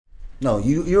No,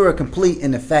 you're complete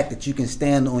in the fact that you can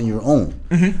stand on your own.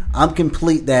 Mm-hmm. I'm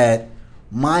complete that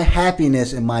my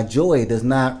happiness and my joy does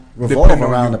not revolve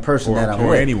around the person that I'm with.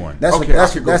 Or anyone. That's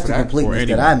the completeness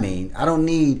that I mean.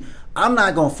 I'm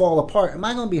not going to fall apart. Am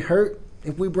I going to be hurt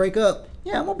if we break up?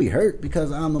 Yeah, I'm going to be hurt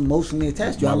because I'm emotionally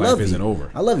attached to you. I love you. My life isn't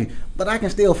over. I love you. But I can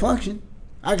still function.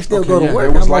 I can still go to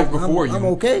work. There was life before you. I'm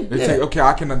okay.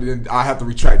 I have to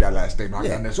retract that last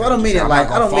statement. So I don't mean it like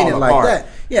that.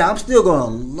 Yeah, I'm still going to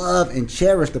love and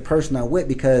cherish the person I'm with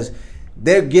because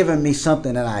they're giving me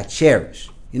something that I cherish.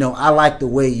 You know, I like the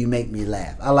way you make me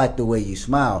laugh. I like the way you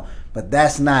smile. But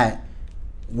that's not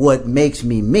what makes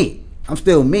me me. I'm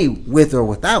still me with or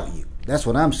without you. That's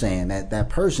what I'm saying. That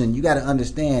person, you got to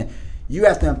understand, you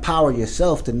have to empower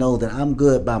yourself to know that I'm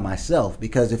good by myself.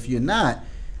 Because if you're not,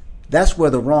 that's where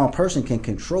the wrong person can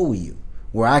control you.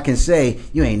 Where I can say,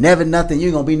 you ain't never nothing, you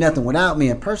ain't going to be nothing without me.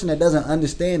 A person that doesn't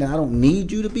understand that I don't need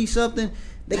you to be something,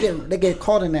 they get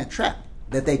caught in that trap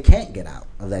that they can't get out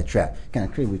of that trap. Kind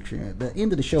of creepy. The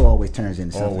end of the show always turns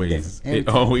into something different. It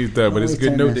always does, but it's a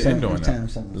good note to end on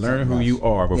that. Learn who you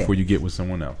are before you get with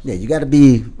someone else. Yeah, you got to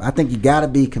be, I think you got to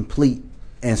be complete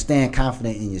and stand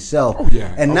confident in yourself.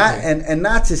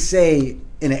 Not to say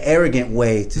in an arrogant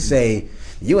way to say,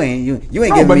 You ain't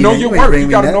giving but me know that. your worth. You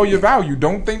got to know your value.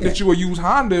 Don't think that you will use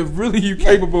Honda if really you're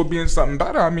capable of being something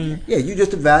better. I mean, you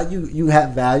just you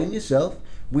have value in yourself.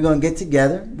 We're gonna get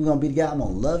together. We're gonna be together. I'm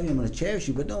gonna love you. I'm gonna cherish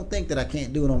you. But don't think that I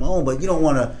can't do it on my own. But you don't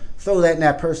want to throw that in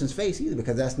that person's face either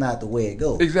because that's not the way it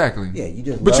goes. Exactly. Yeah, you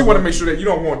just. But you want to make sure that you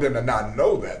don't want them to not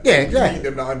know that. Yeah, exactly. You need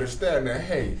them to understand that.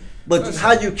 Hey. But listen,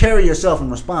 how you carry yourself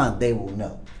and respond, they will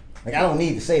know. Like I don't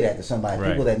need to say that to somebody.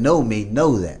 Right. People that know me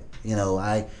know that. You know,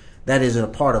 that is a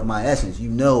part of my essence. You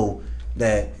know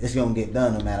that it's gonna get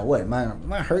done no matter what.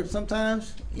 Am I hurt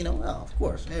sometimes? You know, well, of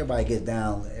course. Everybody gets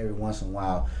down every once in a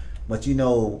while. But you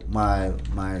know,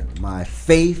 my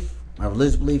faith, my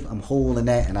religious belief, I'm whole in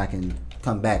that, and I can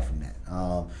come back from that.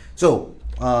 So,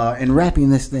 in wrapping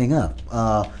this thing up,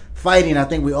 fighting, I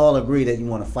think we all agree that you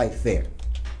want to fight fair.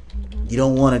 You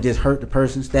don't want to just hurt the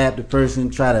person, stab the person,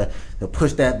 try to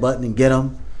push that button and get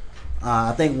them.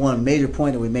 I think one major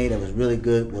point that we made that was really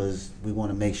good was we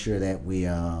want to make sure that we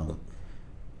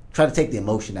try to take the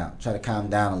emotion out, try to calm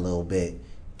down a little bit,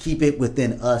 keep it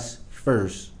within us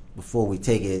first before we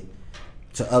take it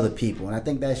to other people. And I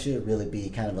think that should really be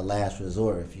kind of a last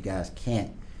resort if you guys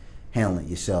can't handle it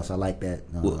yourselves. I like that.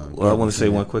 Well, I want to say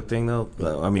one quick thing though.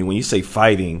 I mean, when you say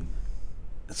fighting,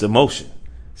 it's emotion.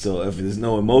 So if there's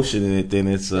no emotion in it, then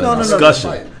it's a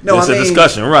discussion. It's a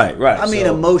discussion, right? I mean,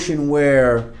 emotion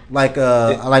where, like,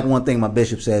 I like one thing my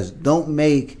bishop says: don't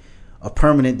make a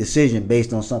permanent decision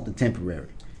based on something temporary.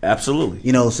 Absolutely.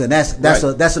 You know, so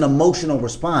that's an emotional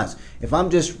response. If I'm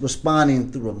just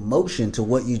responding through emotion to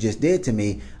what you just did to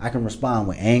me, I can respond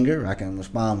with anger, I can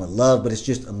respond with love, but it's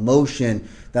just emotion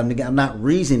that I'm not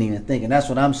reasoning and thinking. That's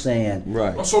what I'm saying.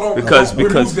 Right. So don't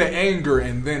remove the anger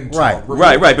and then talk.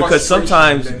 Right. Because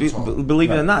sometimes,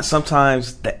 believe it or not,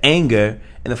 sometimes the anger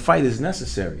and the fight is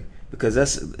necessary. Because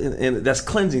that's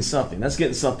cleansing something. That's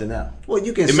getting something out. Well,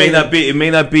 you can. It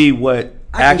may not be what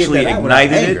actually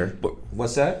ignited it. But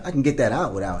what's that? I can get that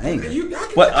out without anger.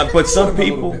 But some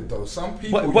people, but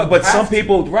some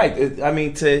people, right? I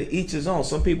mean, to each his own.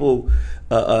 Some people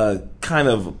kind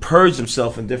of purge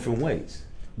themselves in different ways.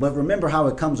 But remember how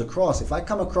it comes across. If I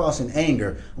come across in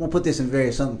anger, I'm gonna put this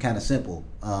in something kind of simple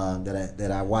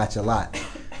that I watch a lot.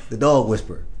 The Dog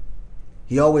Whisperer.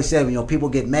 He always said, you know, people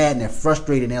get mad and they're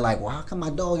frustrated and they're like, well, how come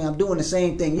my dog, I'm doing the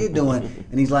same thing you're doing?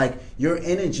 And he's like, your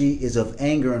energy is of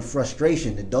anger and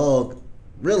frustration. The dog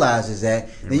realizes that.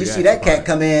 Then you see that cat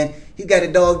come in, he got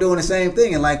a dog doing the same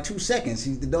thing in like 2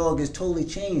 seconds. The dog is totally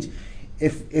changed.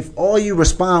 If all you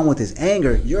respond with is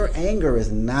anger, your anger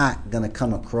is not going to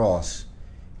come across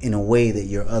in a way that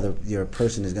your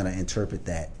person is going to interpret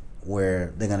that,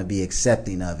 where they're going to be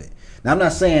accepting of it. Now, I'm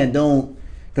not saying don't.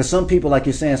 Because some people, like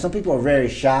you're saying, some people are very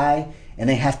shy and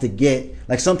they have to get,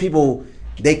 like some people,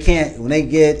 they can't, when they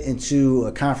get into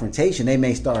a confrontation, they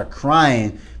may start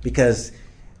crying because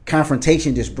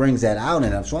confrontation just brings that out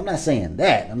in them. So I'm not saying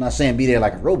that. I'm not saying be there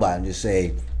like a robot and just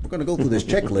say, we're going to go through this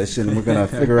checklist and we're going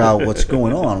to figure out what's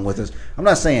going on with us. I'm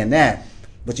not saying that,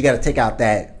 but you got to take out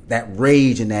that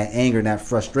rage and that anger and that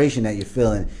frustration that you're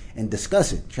feeling and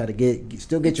discuss it. Try to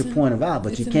still get your point of out,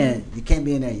 but you can't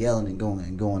be in there yelling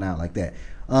and going out like that.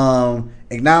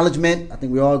 Acknowledgement. I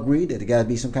think we all agree that there got to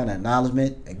be some kind of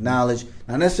acknowledgement. Acknowledge,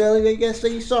 not necessarily that you got to say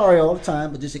you're sorry all the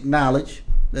time, but just acknowledge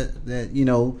that you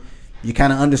know you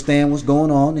kind of understand what's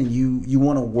going on and you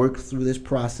want to work through this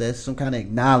process. Some kind of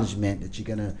acknowledgement that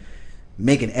you're gonna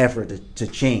make an effort to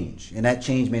change, and that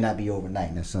change may not be overnight.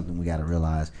 And that's something we got to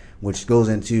realize, which goes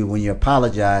into when you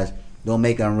apologize, don't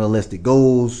make unrealistic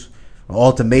goals or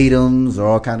ultimatums or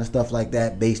all kind of stuff like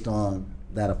that based on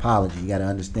that apology. You got to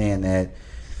understand that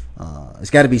it's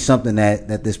got to be something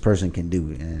that this person can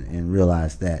do and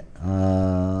realize that.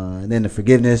 And then the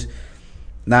forgiveness,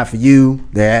 not for you.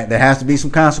 There has to be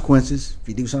some consequences if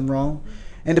you do something wrong.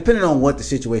 And depending on what the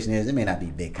situation is, it may not be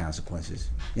big consequences.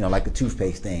 Like the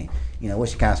toothpaste thing.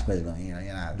 What's your consequence going? You're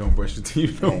not, don't brush your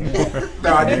teeth no more.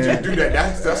 No, I need you to do that.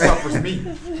 That suffers me.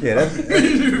 Yeah, that's I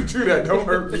need you to do that. Don't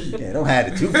hurt me. Yeah, don't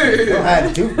hide the toothpaste. Don't hide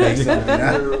the toothpaste.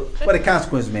 But the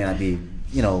consequences may not be.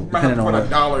 Depending on put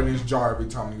 $1 in this jar every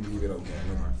time you leave it. Okay.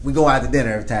 We go out to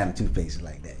dinner every time the toothpaste is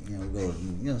like that.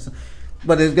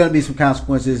 But there's going to be some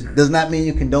consequences. Does not mean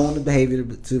you condone the behavior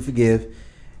to forgive,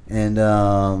 and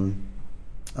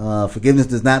forgiveness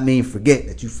does not mean forget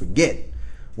that you forget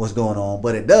what's going on.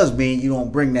 But it does mean you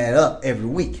don't bring that up every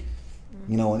week.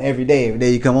 And every day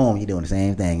you come home, you're doing the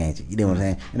same thing, ain't you? You doing what I'm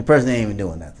saying? And the person ain't even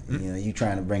doing nothing. You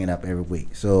trying to bring it up every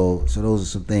week. So those are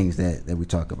some things that we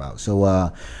talk about. So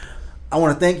I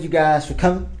want to thank you guys for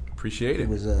coming. Appreciate it. It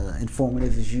was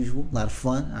informative as usual. A lot of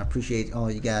fun. I appreciate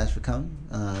all you guys for coming.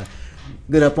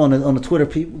 Good up on the Twitter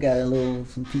people. We got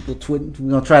some people tweeting.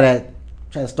 We're gonna try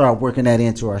to start working that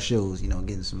into our shows.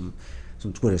 Getting some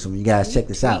Twitter. So when you guys check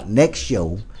this out, next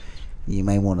show, you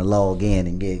may want to log in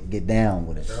and get down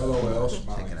with us. LOL.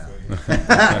 Check it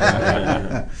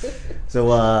out.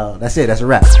 So that's it. That's a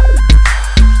wrap.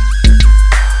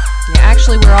 Yeah,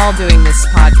 actually, we're all doing this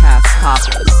podcast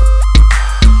topless.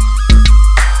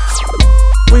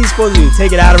 What are you supposed to do?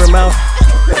 Take it out of her mouth?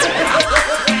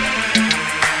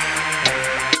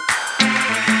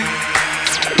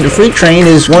 The freak train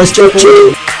is one step. Is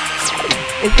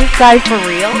this guy for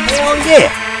real? Hell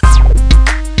yeah.